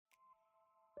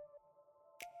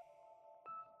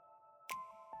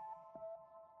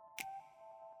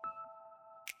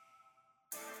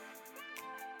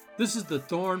This is the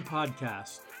Thorn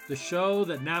Podcast, the show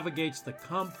that navigates the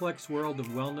complex world of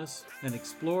wellness and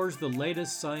explores the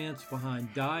latest science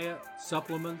behind diet,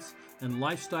 supplements, and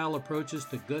lifestyle approaches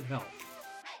to good health.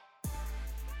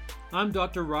 I'm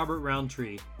Dr. Robert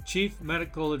Roundtree, Chief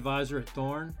Medical Advisor at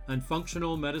Thorn and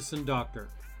Functional Medicine Doctor.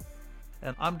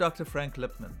 And I'm Dr. Frank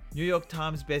Lipman, New York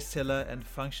Times bestseller and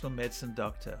functional medicine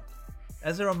doctor.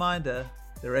 As a reminder,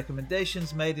 the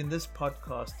recommendations made in this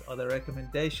podcast are the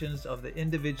recommendations of the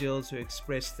individuals who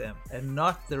express them and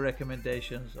not the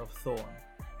recommendations of Thorn.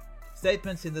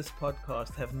 Statements in this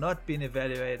podcast have not been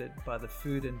evaluated by the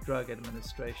Food and Drug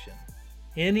Administration.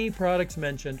 Any products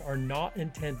mentioned are not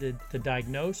intended to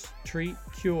diagnose, treat,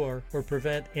 cure, or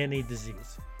prevent any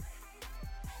disease.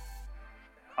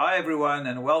 Hi everyone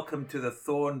and welcome to the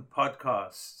Thorn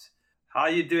Podcast. How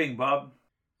are you doing, Bob?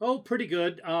 Oh, pretty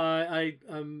good.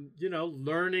 I'm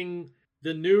learning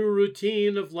the new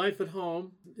routine of life at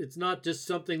home. It's not just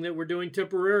something that we're doing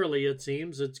temporarily, it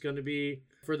seems. It's going to be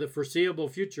for the foreseeable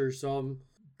future. So I'm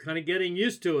kind of getting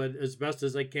used to it as best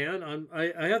as I can.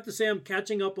 I have to say I'm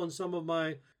catching up on some of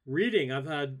my reading. I've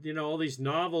had, all these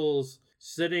novels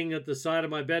sitting at the side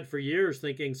of my bed for years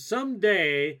thinking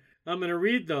someday I'm going to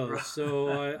read those.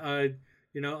 So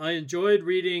I enjoyed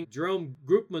reading Jerome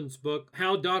Groopman's book,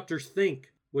 How Doctors Think,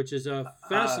 which is a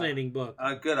fascinating book.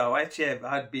 Good.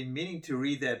 I'd been meaning to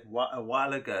read that a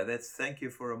while ago. Thank you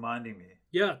for reminding me.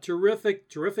 Yeah, terrific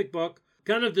book.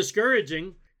 Kind of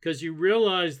discouraging because you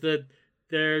realize that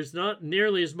there's not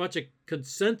nearly as much a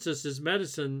consensus as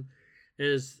medicine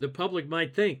as the public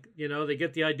might think. They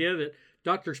get the idea that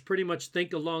doctors pretty much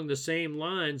think along the same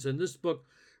lines. And this book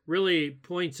really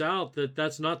points out that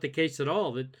that's not the case at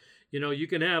all. That, you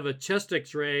can have a chest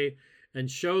x-ray and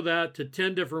show that to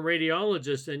 10 different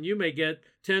radiologists, and you may get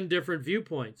 10 different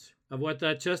viewpoints of what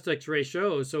that chest x-ray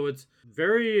shows. So it's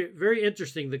very, very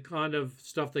interesting, the kind of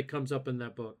stuff that comes up in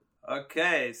that book.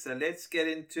 Okay, so let's get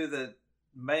into the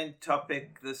main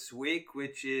topic this week,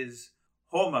 which is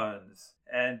hormones.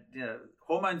 And,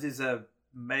 hormones is a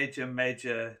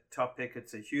major topic.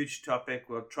 It's a huge topic.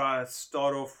 We'll try to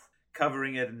start off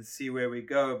covering it and see where we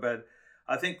go. But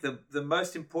I think the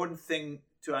most important thing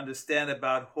to understand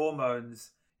about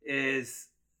hormones is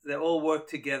they all work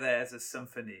together as a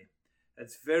symphony.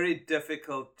 It's very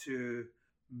difficult to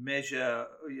measure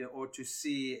or to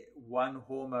see one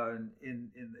hormone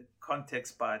in the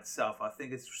context by itself. I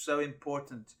think it's so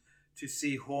important to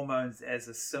see hormones as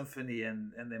a symphony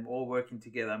and them all working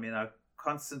together. I mean, I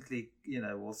constantly,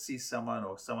 will see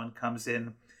someone comes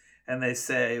in and they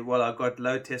say, well, I've got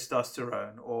low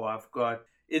testosterone, or I've got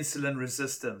insulin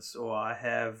resistance, or I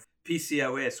have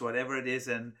PCOS, whatever it is,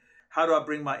 and how do I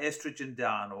bring my estrogen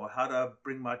down, or how do I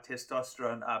bring my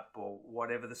testosterone up, or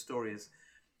whatever the story is.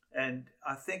 And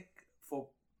I think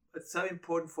it's so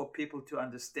important for people to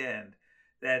understand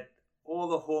that all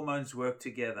the hormones work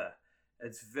together.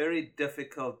 It's very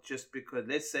difficult just because,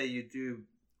 let's say you do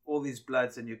all these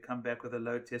bloods and you come back with a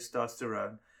low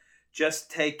testosterone, just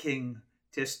taking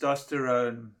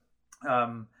testosterone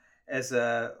as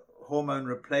a hormone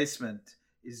replacement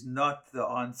is not the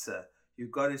answer.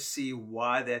 You've got to see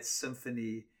why that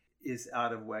symphony is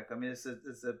out of whack. I mean, it's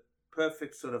a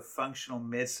perfect sort of functional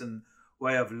medicine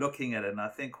way of looking at it. And I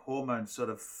think hormones sort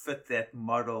of fit that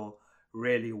model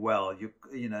really well.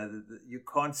 You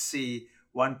can't see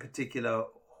one particular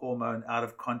hormone out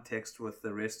of context with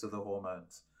the rest of the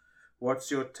hormones. What's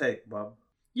your take, Bob?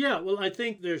 Yeah, well, I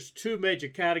think there's two major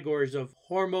categories of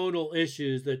hormonal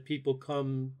issues that people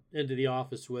come into the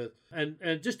office with. And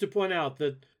just to point out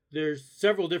that there's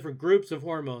several different groups of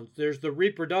hormones. There's the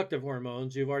reproductive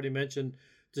hormones. You've already mentioned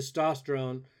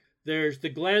testosterone. There's the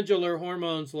glandular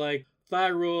hormones like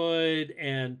thyroid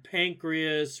and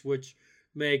pancreas, which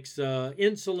makes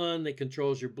insulin that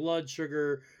controls your blood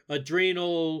sugar,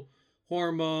 adrenal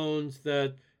hormones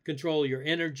that control your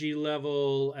energy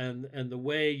level and the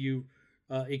way you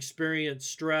experience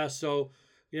stress. So,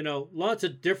 lots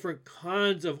of different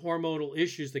kinds of hormonal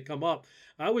issues that come up.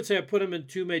 I would say I put them in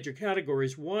two major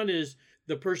categories. One is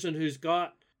the person who's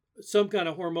got some kind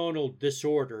of hormonal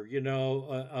disorder.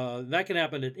 That can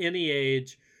happen at any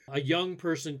age. A young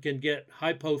person can get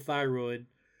hypothyroid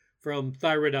from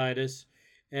thyroiditis,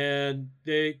 and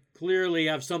they clearly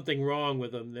have something wrong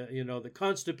with them. The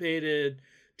constipated,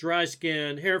 dry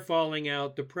skin, hair falling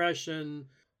out, depression,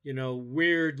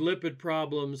 weird lipid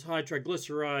problems, high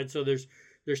triglycerides. So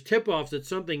there's tip-offs that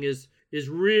something is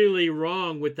really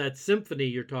wrong with that symphony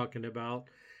you're talking about.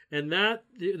 And that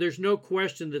there's no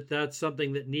question that that's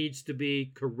something that needs to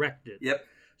be corrected. Yep.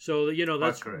 So,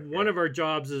 that's one of our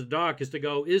jobs as a doc is to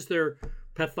go, is there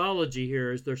pathology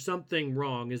here? Is there something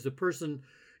wrong? Is the person,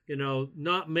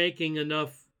 not making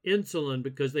enough insulin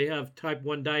because they have type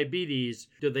 1 diabetes?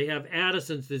 Do they have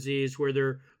Addison's disease where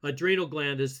their adrenal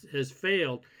gland has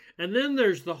failed? And then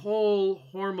there's the whole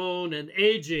hormone and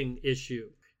aging issue,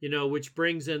 which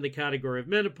brings in the category of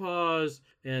menopause,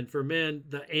 and for men,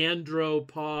 the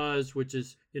andropause, which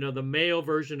is, the male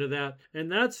version of that.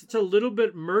 And it's a little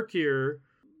bit murkier,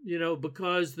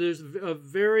 because there's a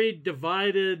very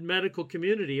divided medical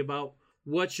community about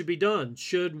what should be done.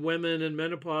 Should women in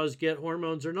menopause get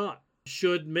hormones or not?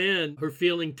 Should men who are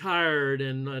feeling tired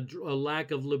and a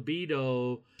lack of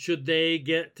libido, should they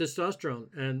get testosterone?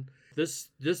 And this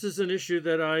is an issue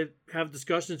that I have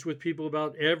discussions with people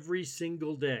about every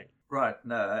single day. Right.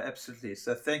 No, absolutely.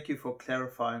 So thank you for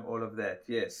clarifying all of that.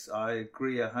 Yes, I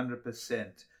agree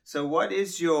 100%. So what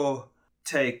is your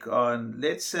take on,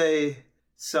 let's say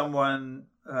someone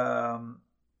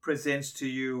presents to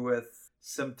you with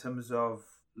symptoms of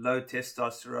low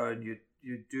testosterone,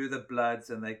 you do the bloods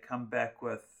and they come back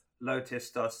with low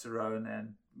testosterone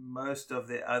and most of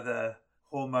the other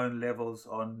hormone levels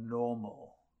are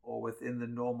normal or within the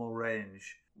normal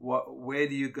range. Where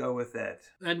do you go with that?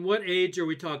 And what age are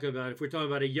we talking about? If we're talking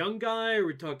about a young guy, or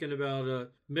we're talking about a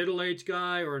middle-aged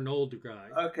guy or an older guy?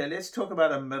 Okay, let's talk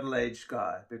about a middle-aged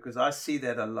guy, because I see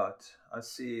that a lot. I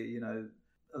see,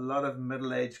 a lot of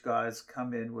middle-aged guys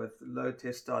come in with low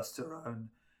testosterone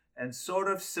and sort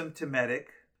of symptomatic.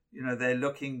 They're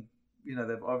looking,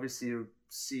 they've obviously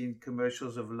seen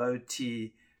commercials of low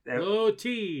T. Low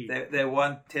T. They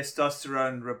want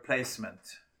testosterone replacement.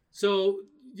 So,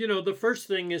 the first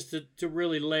thing is to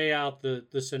really lay out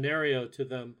the scenario to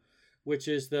them, which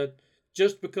is that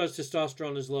just because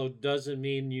testosterone is low doesn't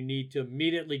mean you need to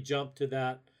immediately jump to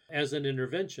that as an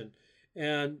intervention.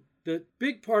 And the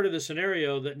big part of the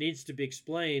scenario that needs to be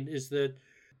explained is that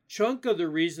chunk of the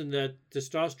reason that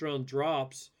testosterone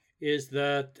drops is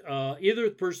that either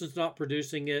the person's not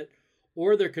producing it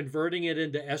or they're converting it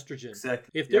into estrogen.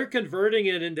 Exactly. If they're converting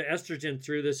it into estrogen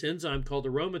through this enzyme called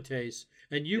aromatase,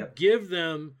 and you give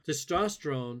them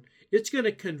testosterone, it's going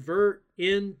to convert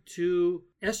into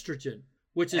estrogen,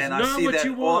 which is not what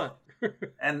you want.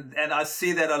 And I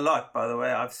see that a lot, by the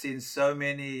way. I've seen so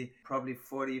many probably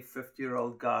 40,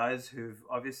 50-year-old guys who've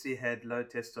obviously had low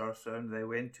testosterone. They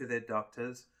went to their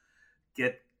doctors,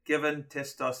 get given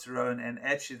testosterone, and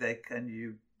actually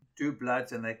you do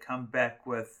bloods and they come back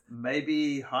with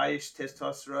maybe high-ish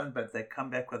testosterone, but they come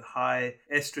back with high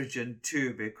estrogen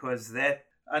too, because that...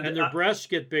 And their breasts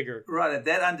get bigger. Right.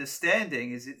 That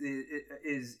understanding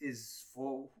is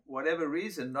for whatever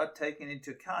reason not taken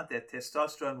into account that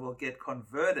testosterone will get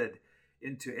converted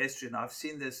into estrogen. I've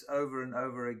seen this over and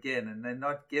over again, and they're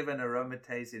not given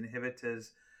aromatase inhibitors.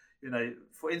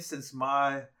 For instance,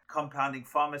 my compounding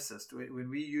pharmacist, when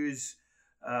we use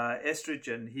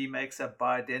estrogen, he makes a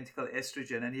bioidentical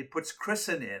estrogen and he puts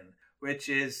chrysin in, which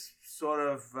is sort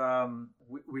of,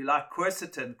 we like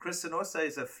quercetin. Chrysin also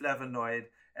is a flavonoid,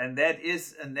 and that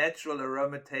is a natural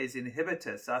aromatase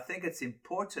inhibitor. So I think it's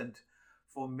important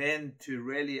for men to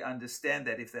really understand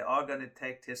that if they are going to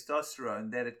take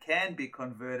testosterone, that it can be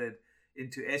converted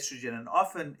into estrogen, and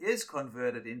often is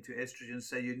converted into estrogen.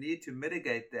 So you need to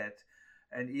mitigate that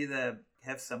and either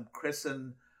have some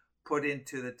chrysin put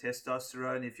into the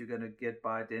testosterone if you're going to get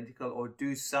bioidentical, or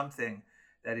do something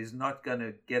that is not going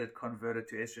to get it converted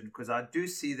to estrogen, because I do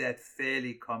see that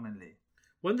fairly commonly.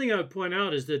 One thing I would point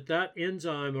out is that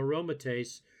enzyme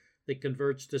aromatase that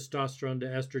converts testosterone to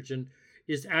estrogen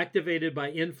is activated by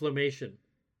inflammation.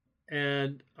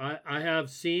 And I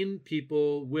have seen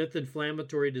people with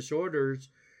inflammatory disorders,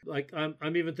 like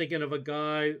I'm even thinking of a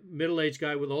guy, middle-aged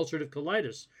guy with ulcerative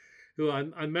colitis, who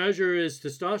I measure his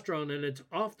testosterone and it's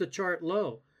off the chart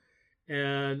low.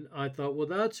 And I thought, well,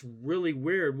 that's really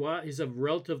weird. Why? He's a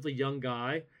relatively young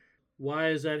guy. Why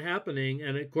is that happening?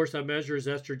 And of course, I measure his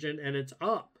estrogen and it's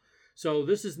up. So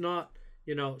this is not,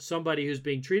 somebody who's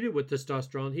being treated with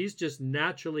testosterone. He's just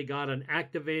naturally got an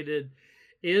activated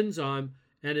enzyme,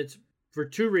 and it's for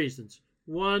two reasons.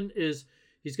 One is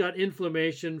he's got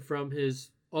inflammation from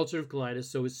his ulcerative colitis,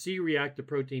 so his C-reactive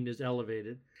protein is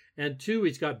elevated. And two,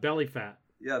 he's got belly fat.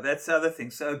 Yeah, that's the other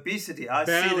thing. So obesity, I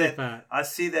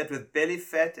see that with belly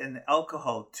fat and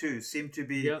alcohol too, seem to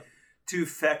be two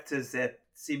factors that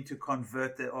seem to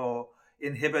convert or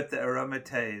inhibit the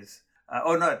aromatase,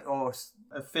 or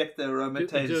affect the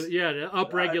aromatase. To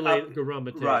upregulate the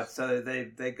aromatase. Right. So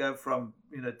they go from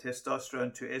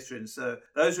testosterone to estrogen. So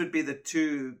those would be the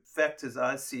two factors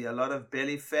I see: a lot of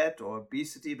belly fat or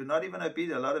obesity, but not even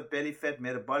obesity. A lot of belly fat,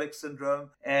 metabolic syndrome,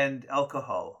 and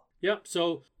alcohol. Yep.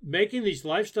 So making these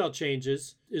lifestyle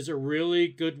changes is a really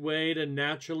good way to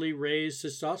naturally raise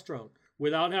testosterone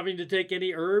without having to take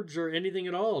any herbs or anything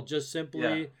at all. Just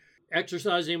simply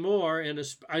exercising more, and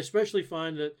I especially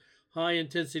find that high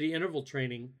intensity interval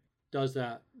training does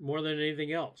that more than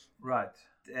anything else. Right.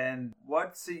 And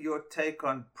what's your take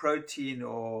on protein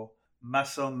or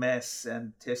muscle mass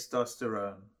and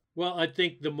testosterone? Well, I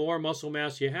think the more muscle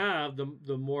mass you have,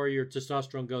 the more your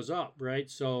testosterone goes up, right?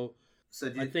 So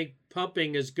I think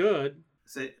pumping is good.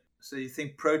 So you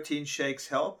think protein shakes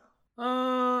help?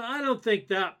 I don't think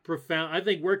that profound. I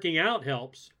think working out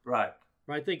helps. Right.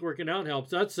 I think working out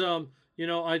helps. That's I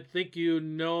think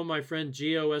my friend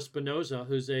Gio Espinoza,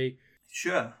 who's a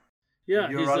sure. Yeah,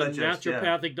 he's a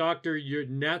naturopathic doctor.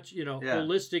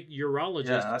 Holistic urologist.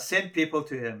 Yeah, I send people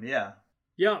to him. Yeah.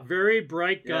 Yeah, very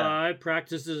bright guy.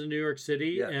 Practices in New York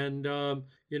City, and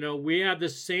we had the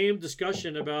same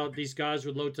discussion about these guys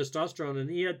with low testosterone, and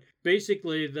he had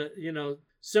basically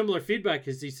similar feedback.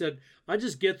 As he said, I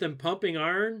just get them pumping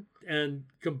iron and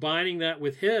combining that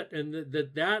with HIIT, and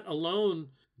that alone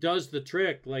does the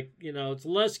trick. Like, it's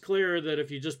less clear that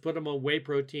if you just put them on whey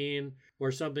protein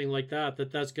or something like that,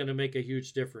 that's going to make a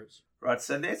huge difference. Right.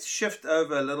 So let's shift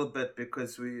over a little bit,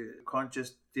 because we can't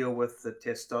just deal with the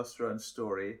testosterone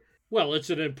story. Well, it's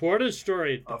an important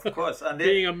story. Of course. And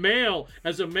being a male,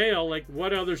 like,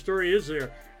 what other story is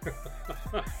there?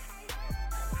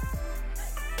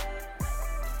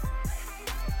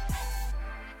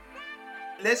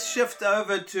 Let's shift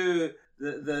over to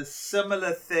the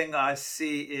similar thing I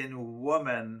see in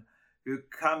women who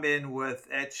come in with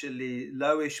actually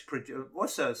lowish,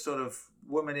 also sort of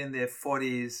women in their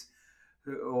 40s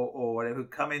or whatever, who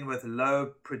come in with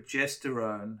low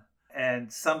progesterone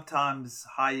and sometimes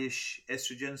highish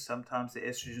estrogen. Sometimes the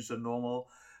estrogens are normal,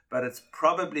 but it's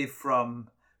probably from,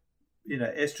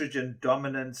 estrogen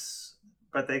dominance,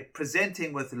 but they're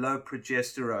presenting with low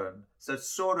progesterone. So it's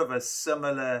sort of a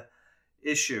similar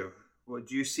issue. Well,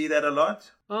 do you see that a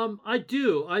lot? I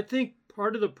do. I think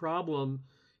part of the problem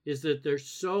is that there's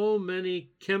so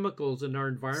many chemicals in our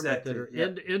environment that are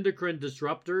endocrine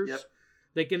disruptors. Yep.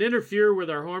 They can interfere with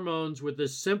our hormones with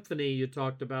this symphony you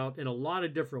talked about in a lot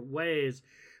of different ways.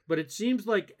 But it seems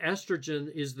like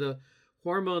estrogen is the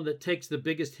hormone that takes the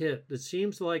biggest hit. It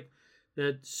seems like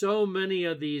that so many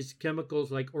of these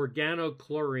chemicals like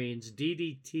organochlorines,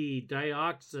 DDT,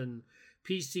 dioxin,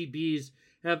 PCBs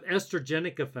have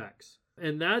estrogenic effects.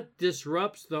 And that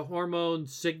disrupts the hormone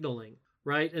signaling,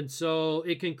 right? And so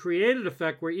it can create an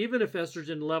effect where even if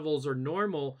estrogen levels are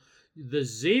normal, the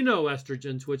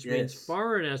xenoestrogens, which means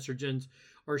foreign estrogens,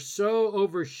 are so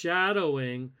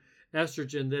overshadowing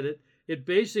estrogen that it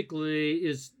basically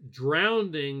is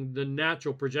drowning the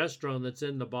natural progesterone that's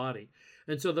in the body.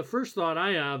 And so the first thought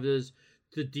I have is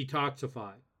to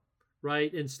detoxify,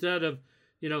 right? Instead of,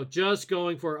 just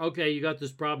going for, okay, you got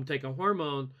this problem, take a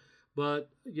hormone. But,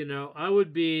 I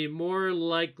would be more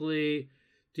likely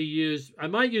to I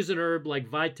might use an herb like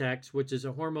Vitex, which is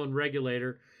a hormone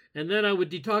regulator. And then I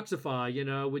would detoxify,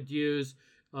 I would use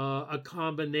a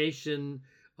combination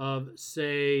of,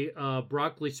 say,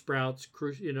 broccoli sprouts,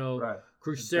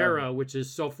 Crucera, which is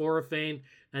sulforaphane,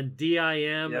 and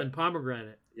DIM and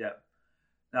pomegranate. Yeah.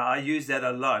 Now, I use that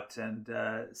a lot, and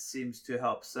seems to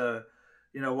help. So,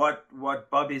 what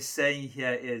Bob is saying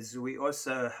here is we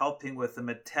also helping with the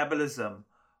metabolism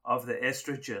of the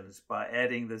estrogens by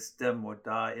adding this DIM or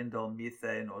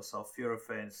diindolylmethane or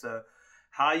sulforaphane. So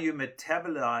how you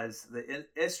metabolize the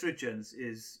estrogens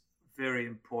is very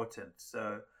important.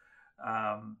 So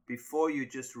before you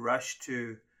just rush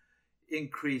to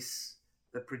increase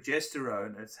the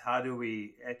progesterone, it's how do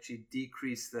we actually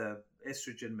decrease the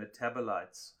estrogen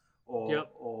metabolites or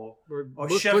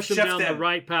push them down them the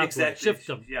right pathway. Exactly. Shift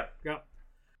them.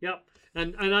 Yep.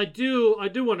 And I do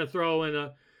want to throw in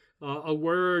a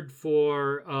word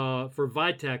for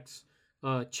Vitex,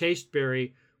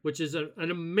 chasteberry, which is an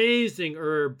amazing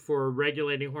herb for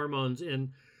regulating hormones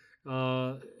in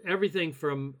everything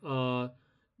from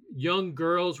young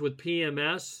girls with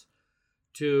PMS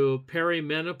to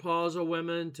perimenopausal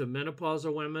women to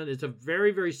menopausal women. It's a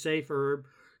very, very safe herb.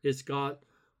 It's got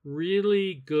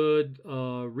really good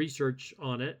research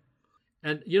on it.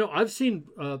 And, I've seen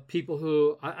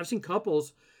I've seen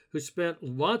couples who spent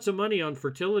lots of money on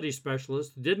fertility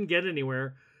specialists, didn't get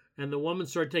anywhere, and the woman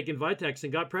started taking Vitex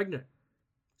and got pregnant.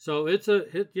 So it's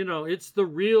the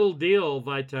real deal,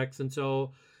 Vitex. And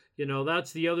so,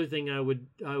 that's the other thing I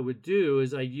would do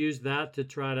is I use that to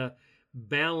try to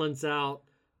balance out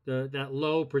that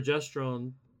low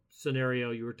progesterone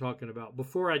scenario you were talking about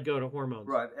before I'd go to hormones.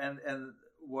 Right. And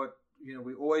what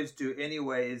we always do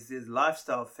anyway is these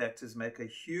lifestyle factors make a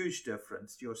huge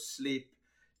difference. Your sleep,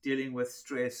 dealing with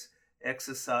stress,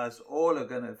 exercise, all are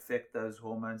going to affect those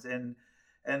hormones. And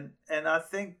I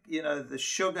think, the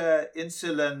sugar,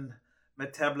 insulin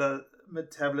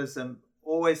metabolism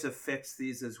always affects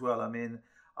these as well. I mean,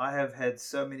 I have had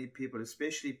so many people,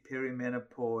 especially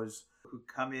perimenopause, who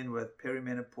come in with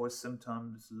perimenopause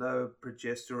symptoms, low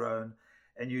progesterone,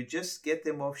 and you just get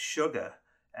them off sugar,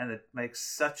 and it makes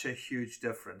such a huge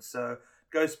difference. So it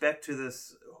goes back to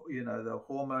this, the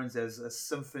hormones as a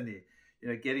symphony,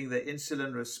 getting the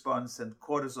insulin response and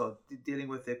cortisol, dealing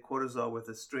with their cortisol with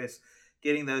the stress,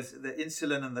 getting the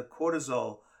insulin and the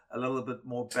cortisol a little bit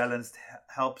more balanced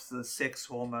helps the sex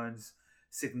hormones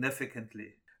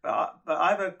significantly. But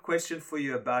I have a question for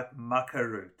you about maca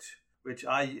root, which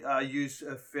I use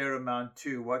a fair amount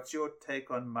too. What's your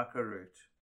take on maca root?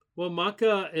 Well,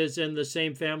 maca is in the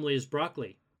same family as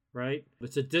broccoli, right?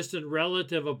 It's a distant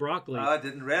relative of broccoli. I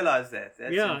didn't realize that.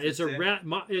 That's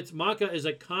maca is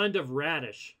a kind of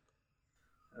radish,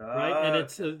 right? And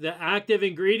it's the active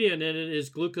ingredient in it is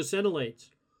glucosinolates,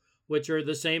 which are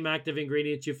the same active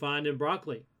ingredients you find in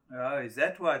broccoli. Oh, is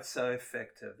that why it's so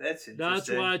effective? That's interesting. That's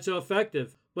why it's so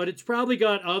effective. But it's probably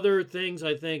got other things,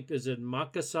 I think, is it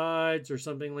macasides or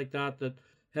something like that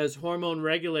has hormone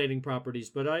regulating properties.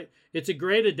 But it's a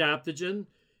great adaptogen.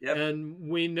 Yep. And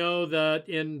we know that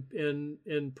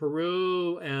in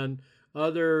Peru and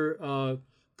other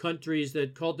countries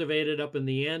that cultivate it up in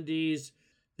the Andes,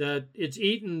 that it's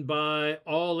eaten by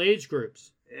all age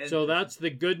groups. So that's the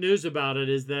good news about it,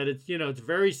 is that it's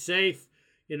very safe,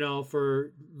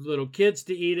 for little kids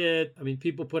to eat it. I mean,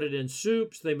 people put it in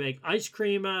soups. They make ice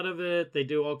cream out of it. They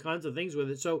do all kinds of things with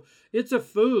it. So it's a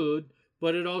food,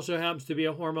 but it also happens to be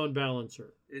a hormone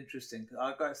balancer. Interesting.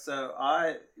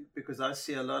 Because I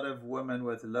see a lot of women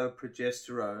with low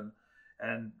progesterone,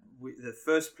 and the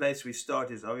first place we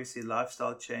start is obviously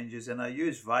lifestyle changes, and I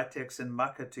use Vitex and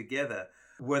maca together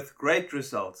with great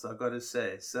results, I've got to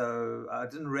say. So I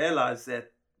didn't realize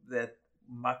that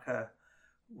maca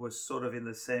was sort of in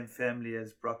the same family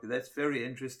as broccoli. That's very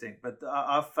interesting. But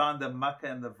I've found the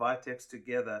maca and the Vitex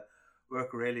together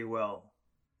work really well.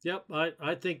 Yep,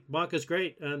 I think maca's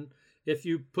great. And if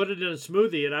you put it in a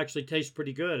smoothie, it actually tastes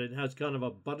pretty good. It has kind of a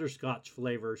butterscotch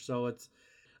flavor. So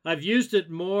I've used it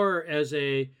more as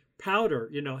a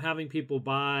powder, having people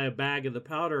buy a bag of the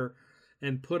powder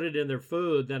and put it in their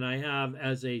food than I have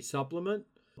as a supplement.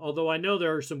 Although I know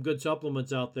there are some good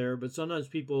supplements out there, but sometimes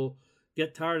people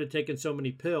get tired of taking so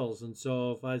many pills. And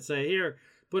so if I say, here,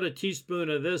 put a teaspoon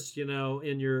of this,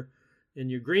 in your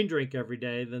green drink every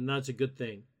day, then that's a good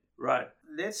thing. Right.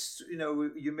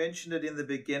 You mentioned it in the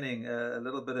beginning, a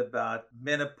little bit about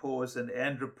menopause and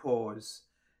andropause.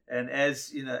 And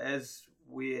as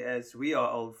we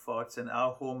are old farts and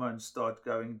our hormones start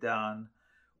going down,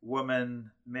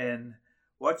 women, men,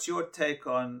 what's your take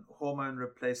on hormone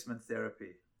replacement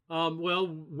therapy? Well,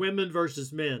 women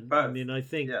versus men. Both. I mean, I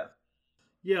think...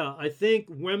 Yeah, I think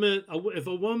women, if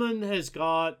a woman has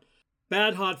got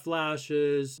bad hot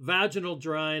flashes, vaginal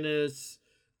dryness,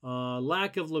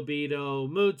 lack of libido,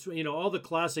 mood, all the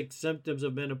classic symptoms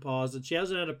of menopause, and she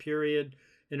hasn't had a period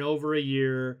in over a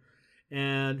year,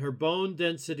 and her bone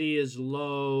density is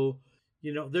low,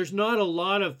 there's not a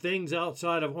lot of things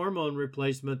outside of hormone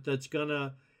replacement that's going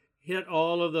to hit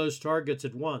all of those targets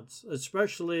at once,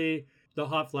 especially the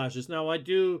hot flashes. Now, I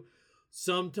do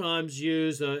sometimes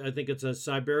use, I think it's a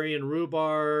Siberian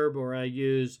rhubarb, or I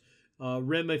use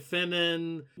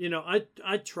remifenin.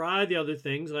 I try the other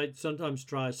things. I sometimes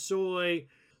try soy.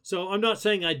 So I'm not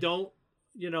saying I don't,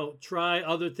 try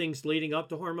other things leading up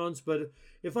to hormones. But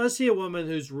if I see a woman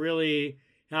who's really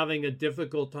having a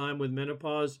difficult time with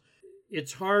menopause,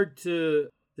 it's hard to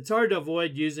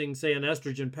avoid using, say, an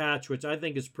estrogen patch, which I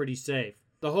think is pretty safe.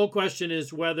 The whole question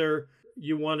is whether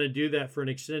you want to do that for an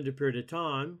extended period of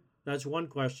time. That's one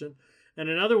question. And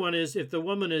another one is, if the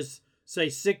woman is, say,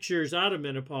 6 years out of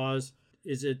menopause,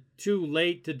 is it too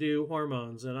late to do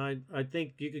hormones? And I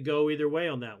think you could go either way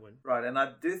on that one. Right. And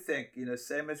I do think,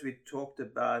 same as we talked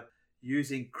about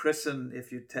using Crison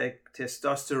if you take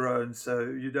testosterone so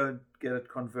you don't get it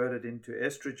converted into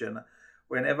estrogen.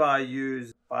 Whenever I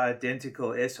use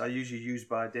bioidentical, I usually use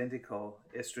bioidentical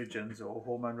estrogens or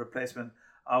hormone replacement,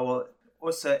 I will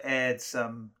also add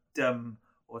some DIM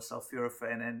or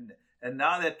sulforaphane. And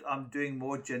now that I'm doing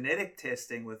more genetic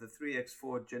testing with the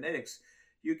 3x4 genetics,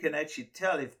 you can actually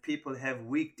tell if people have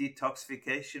weak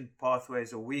detoxification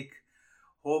pathways or weak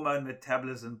hormone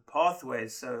metabolism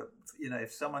pathways. So,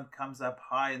 if someone comes up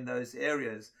high in those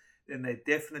areas, then they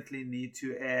definitely need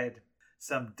to add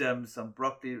some DIM, some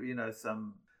broccoli,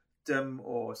 some DIM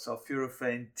or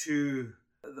sulforaphane to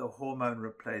the hormone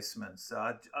replacement. So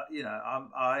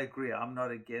I agree. I'm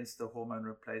not against the hormone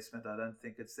replacement. I don't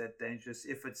think it's that dangerous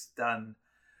if it's done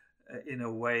in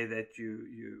a way that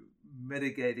you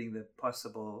mitigating the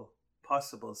possible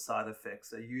possible side effects.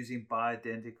 So using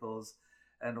bioidenticals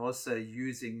and also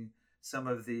using some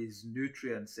of these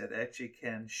nutrients that actually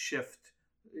can shift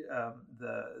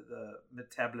the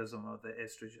metabolism of the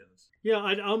estrogens. Yeah,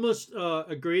 I'd almost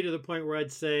agree to the point where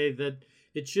I'd say that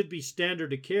it should be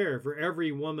standard of care for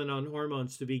every woman on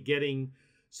hormones to be getting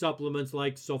supplements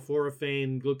like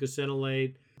sulforaphane,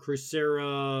 glucosinolate,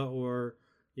 Crucera, or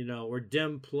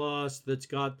Dem Plus that's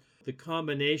got the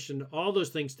combination, all those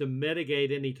things to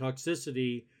mitigate any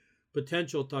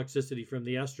potential toxicity from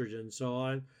the estrogen.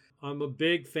 So I'm a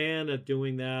big fan of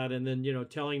doing that, and then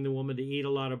telling the woman to eat a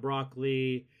lot of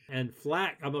broccoli and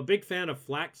flax. I'm a big fan of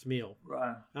flax meal.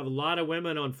 Right. I have a lot of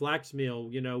women on flax meal,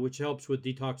 which helps with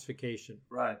detoxification.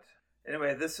 Right.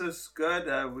 Anyway, this was good.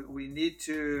 We need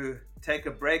to take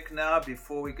a break now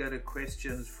before we go to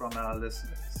questions from our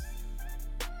listeners.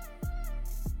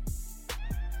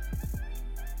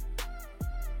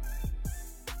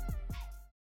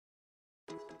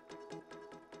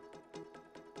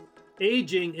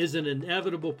 Aging is an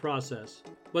inevitable process,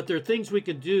 but there are things we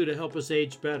can do to help us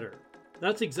age better.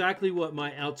 That's exactly what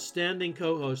my outstanding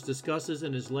co-host discusses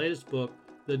in his latest book,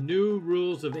 The New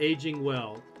Rules of Aging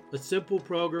Well, a simple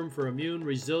program for immune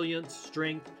resilience,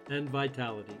 strength, and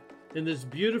vitality. In this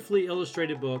beautifully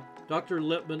illustrated book, Dr.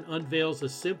 Lipman unveils a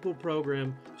simple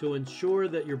program to ensure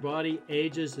that your body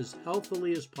ages as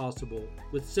healthily as possible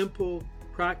with simple,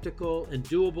 practical, and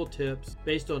doable tips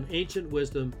based on ancient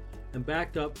wisdom and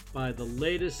backed up by the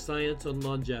latest science on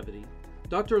longevity.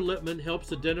 Dr. Lipman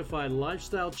helps identify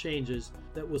lifestyle changes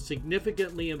that will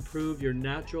significantly improve your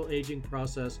natural aging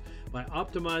process by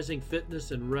optimizing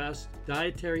fitness and rest,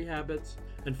 dietary habits,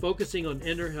 and focusing on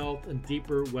inner health and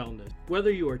deeper wellness.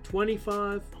 Whether you are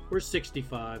 25 or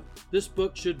 65, this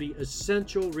book should be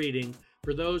essential reading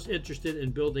for those interested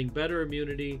in building better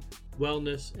immunity,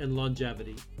 wellness, and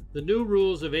longevity. The New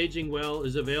Rules of Aging Well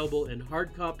is available in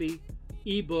hard copy,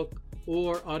 ebook,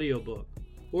 or audiobook.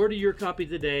 Order your copy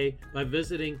today by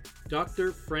visiting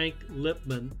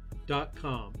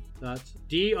drfranklipman.com. That's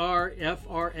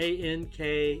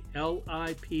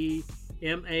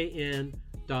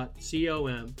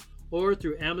drfranklipman.com, or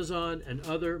through Amazon and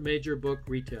other major book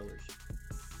retailers.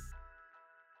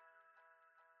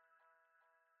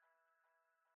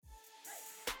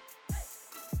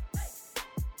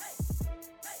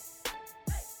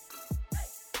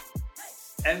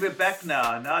 And we're back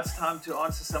now. Now it's time to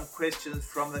answer some questions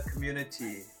from the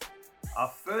community. Our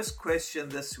first question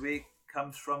this week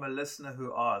comes from a listener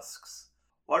who asks,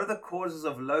 what are the causes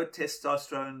of low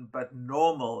testosterone but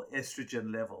normal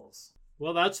estrogen levels?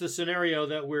 Well, that's the scenario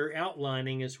that we're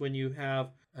outlining, is when you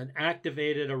have an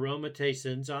activated aromatase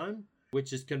enzyme,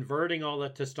 which is converting all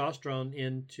that testosterone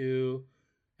into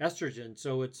estrogen.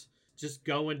 So it's just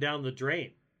going down the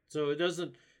drain. So it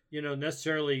doesn't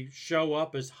necessarily show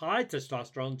up as high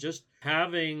testosterone, just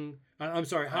having,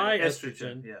 high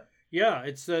estrogen. Yeah,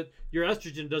 it's that your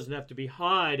estrogen doesn't have to be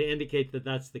high to indicate that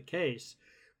that's the case.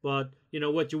 But,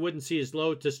 what you wouldn't see is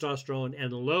low testosterone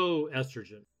and low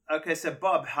estrogen. Okay, so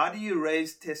Bob, how do you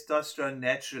raise testosterone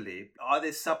naturally? Are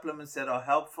there supplements that are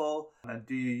helpful? And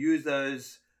do you use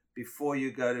those before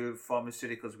you go to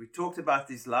pharmaceuticals? We talked about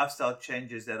these lifestyle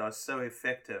changes that are so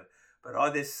effective, but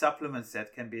are there supplements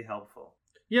that can be helpful?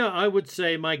 Yeah, I would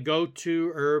say my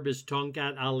go-to herb is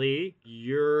Tongkat Ali,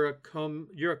 Uricoma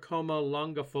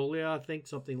longifolia, I think,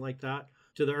 something like that.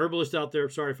 To the herbalists out there,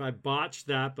 sorry if I botched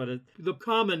that, but the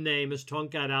common name is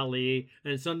Tongkat Ali,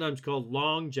 and it's sometimes called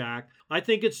Long Jack. I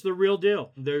think it's the real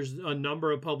deal. There's a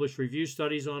number of published review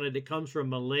studies on it. It comes from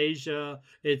Malaysia.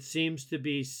 It seems to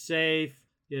be safe.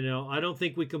 I don't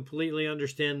think we completely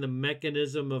understand the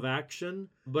mechanism of action,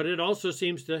 but it also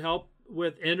seems to help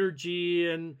with energy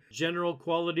and general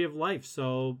quality of life.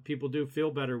 So people do feel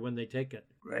better when they take it.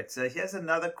 Great. So here's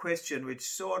another question which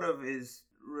sort of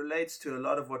relates to a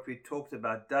lot of what we talked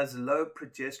about. Does low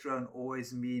progesterone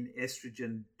always mean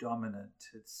estrogen dominant?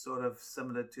 It's sort of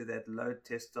similar to that low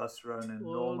testosterone and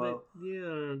normal.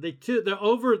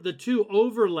 The two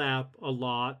overlap a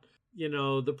lot.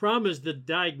 The problem is the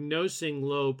diagnosing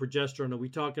low progesterone. Are we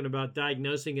talking about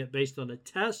diagnosing it based on a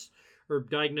test or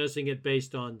diagnosing it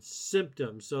based on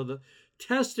symptoms? So the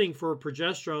testing for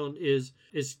progesterone is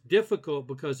difficult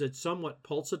because it's somewhat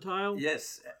pulsatile.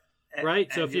 Yes.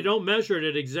 Right. So if you don't measure it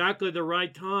at exactly the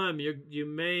right time, you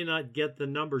may not get the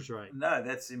numbers right. No,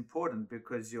 that's important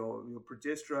because your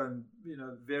progesterone,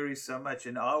 varies so much.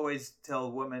 And I always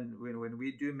tell women when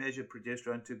we do measure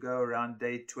progesterone to go around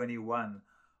day 21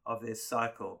 of their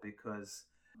cycle, because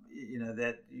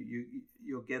that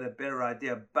you'll get a better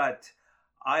idea. But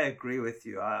I agree with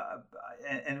you.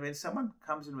 And when someone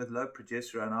comes in with low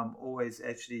progesterone, I'm always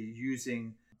actually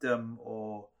using DIM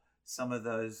or some of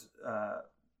those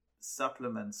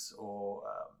supplements or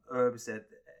herbs that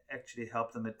actually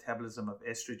help the metabolism of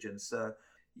estrogen. So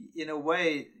in a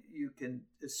way, you can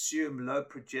assume low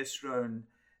progesterone.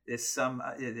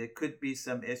 There could be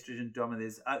some estrogen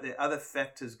dominant. There are other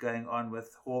factors going on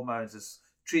with hormones. It's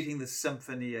treating the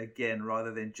symphony again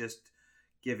rather than just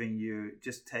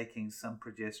taking some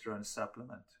progesterone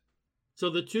supplement. So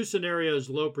the two scenarios,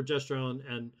 low progesterone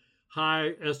and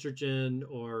high estrogen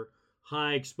or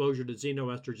high exposure to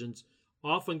xenoestrogens,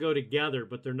 often go together,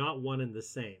 but they're not one and the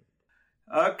same.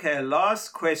 Okay,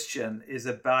 last question is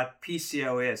about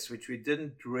PCOS, which we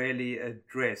didn't really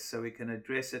address, so we can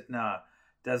address it now.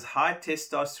 Does high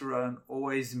testosterone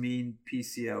always mean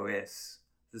PCOS?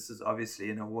 This is obviously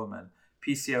in a woman.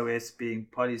 PCOS being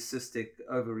polycystic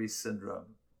ovary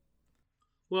syndrome.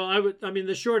 Well,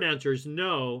 the short answer is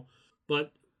no,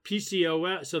 but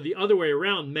PCOS, so the other way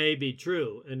around may be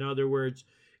true. In other words,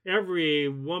 every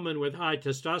woman with high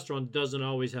testosterone doesn't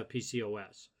always have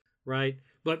PCOS, right?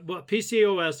 But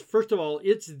PCOS, first of all,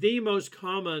 it's the most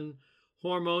common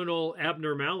hormonal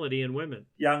abnormality in women.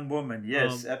 Young women,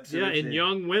 yes, absolutely. Yeah, in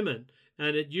young women.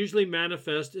 And it usually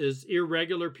manifests as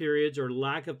irregular periods or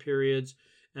lack of periods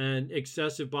and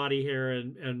excessive body hair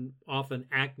and often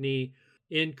acne,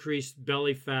 increased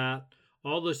belly fat,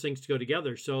 all those things go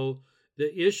together. So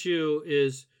the issue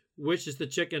is which is the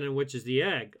chicken and which is the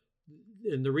egg.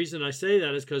 And the reason I say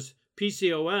that is because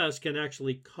PCOS can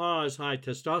actually cause high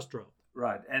testosterone.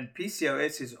 Right. And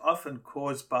PCOS is often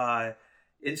caused by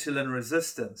insulin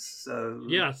resistance. So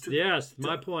yes,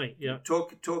 my point. Yeah.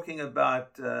 Talking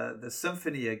about the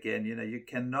symphony again, you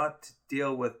cannot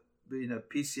deal with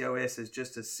PCOS as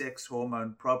just a sex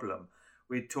hormone problem.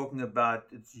 We're talking about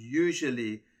it's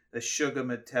usually a sugar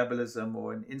metabolism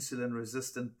or an insulin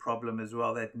resistant problem as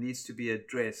well that needs to be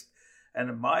addressed.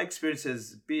 And my experience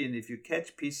has been if you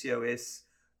catch PCOS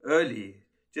early,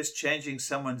 just changing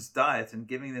someone's diet and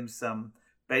giving them some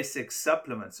basic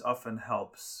supplements often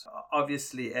helps.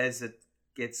 Obviously, as it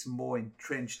gets more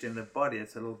entrenched in the body,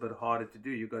 it's a little bit harder to do.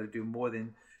 You've got to do more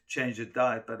than change the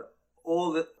diet, but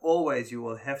always you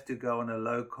will have to go on a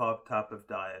low carb type of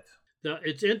diet. Now,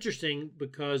 it's interesting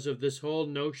because of this whole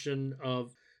notion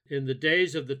of in the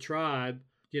days of the tribe,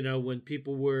 when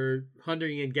people were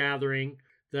hunting and gathering,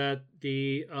 that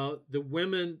the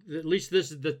women, at least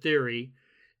this is the theory,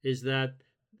 is that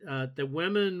the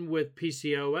women with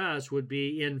PCOS would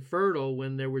be infertile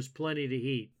when there was plenty to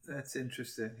eat. That's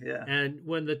interesting, yeah. And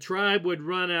when the tribe would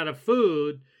run out of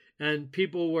food and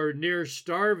people were near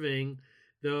starving,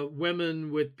 the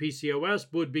women with PCOS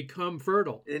would become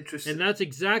fertile. Interesting. And that's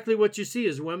exactly what you see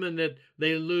is women that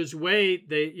they lose weight,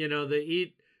 they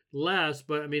eat less,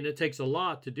 but it takes a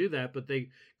lot to do that, but they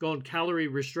go on calorie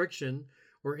restriction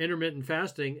or intermittent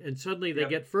fasting and suddenly they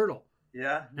get fertile.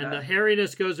 Yeah. And the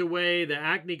hairiness goes away, the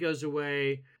acne goes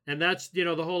away. And that's, the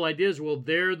whole idea is, well,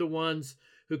 they're the ones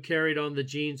who carried on the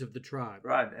genes of the tribe.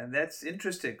 Right. And that's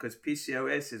interesting because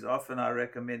PCOS is often, I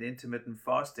recommend intermittent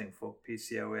fasting for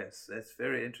PCOS. That's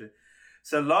very interesting.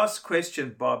 So last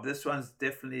question, Bob. This one's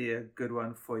definitely a good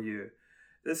one for you.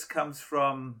 This comes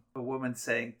from a woman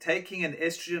saying, taking an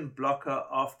estrogen blocker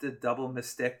after double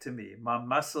mastectomy. My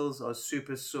muscles are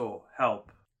super sore.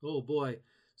 Help. Oh, boy.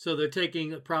 So they're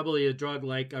taking probably a drug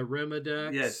like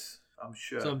Arimidex. Yes, I'm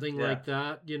sure. Something like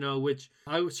that, which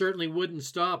I certainly wouldn't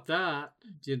stop that.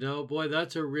 Boy,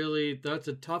 that's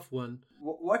a tough one.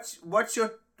 What's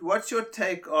your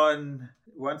take on,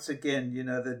 once again,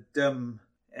 the DIM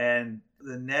and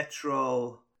the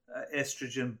natural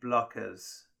estrogen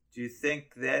blockers? Do you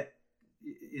think that,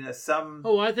 some...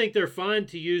 Oh, I think they're fine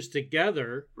to use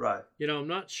together. Right. I'm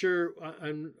not sure.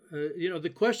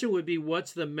 The question would be,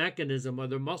 what's the mechanism? Are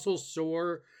the muscles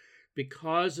sore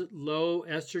because low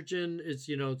estrogen is,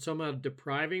 somehow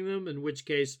depriving them? In which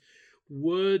case,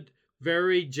 would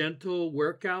very gentle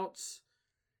workouts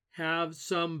have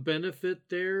some benefit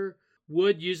there?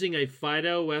 Would using a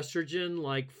phytoestrogen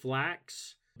like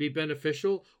flax be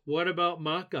beneficial? What about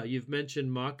maca? You've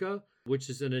mentioned maca,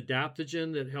 which is an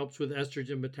adaptogen that helps with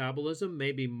estrogen metabolism.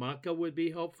 Maybe maca would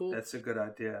be helpful. That's a good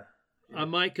idea. Yeah. I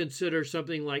might consider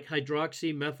something like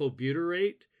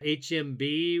hydroxymethylbutyrate,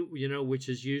 HMB, which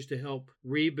is used to help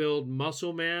rebuild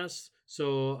muscle mass.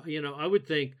 So, I would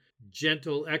think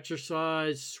gentle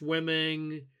exercise,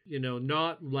 swimming,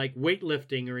 not like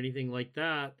weightlifting or anything like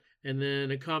that. And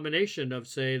then a combination of,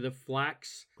 say, the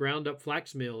ground up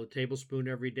flax meal, a tablespoon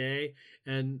every day,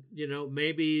 and,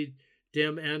 maybe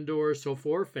DIM and/or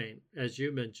sulforaphane, as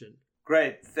you mentioned.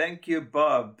 Great. Thank you,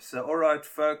 Bob. So, all right,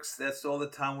 folks, that's all the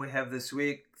time we have this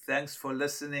week. Thanks for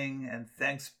listening, and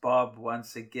thanks, Bob,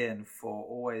 once again for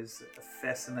always a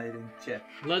fascinating chat.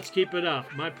 Let's keep it up.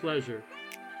 My pleasure.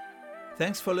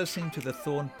 Thanks for listening to the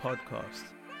Thorn Podcast.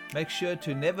 Make sure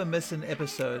to never miss an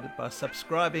episode by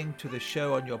subscribing to the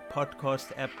show on your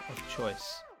podcast app of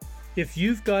choice. If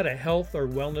you've got a health or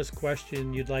wellness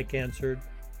question you'd like answered,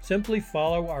 simply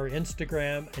follow our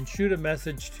Instagram and shoot a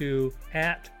message to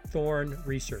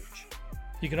 @ThornResearch.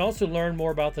 You can also learn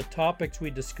more about the topics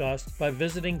we discussed by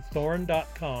visiting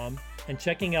thorn.com and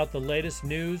checking out the latest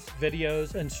news,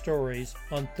 videos, and stories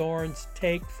on Thorn's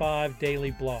Take 5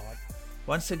 daily blog.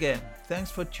 Once again,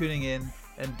 thanks for tuning in,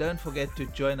 and don't forget to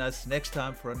join us next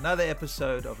time for another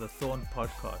episode of the Thorn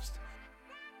Podcast.